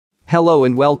Hello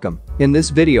and welcome. In this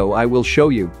video I will show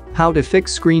you how to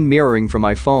fix screen mirroring from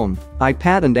iPhone,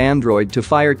 iPad and Android to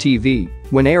Fire TV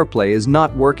when Airplay is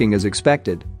not working as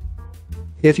expected.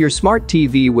 If your smart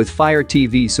TV with Fire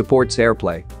TV supports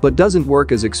Airplay but doesn't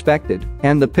work as expected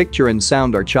and the picture and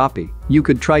sound are choppy, you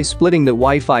could try splitting the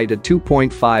Wi-Fi to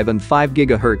 2.5 and 5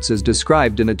 GHz as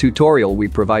described in a tutorial we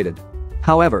provided.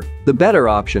 However, the better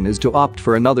option is to opt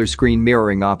for another screen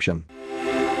mirroring option.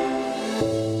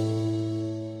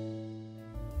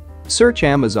 Search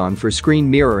Amazon for screen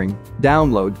mirroring,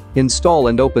 download, install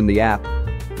and open the app.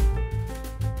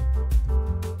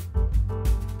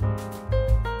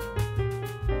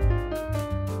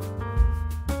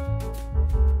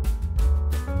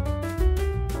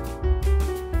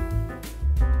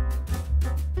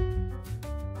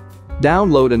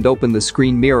 Download and open the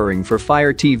screen mirroring for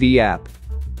Fire TV app.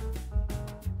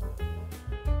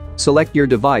 Select your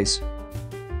device.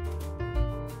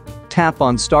 Tap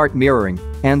on Start Mirroring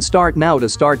and start now to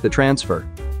start the transfer.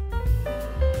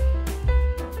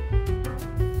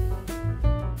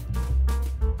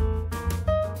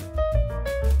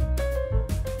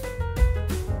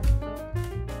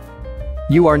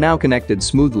 You are now connected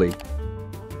smoothly.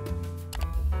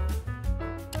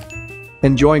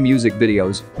 Enjoy music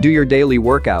videos, do your daily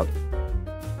workout.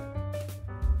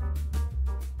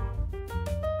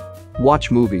 Watch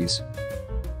movies.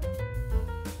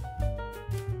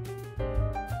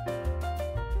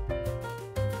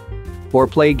 Or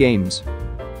play games.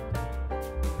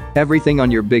 Everything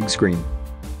on your big screen.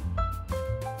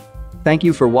 Thank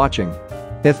you for watching.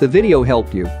 If the video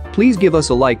helped you, please give us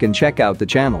a like and check out the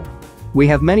channel. We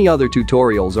have many other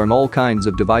tutorials on all kinds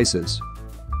of devices.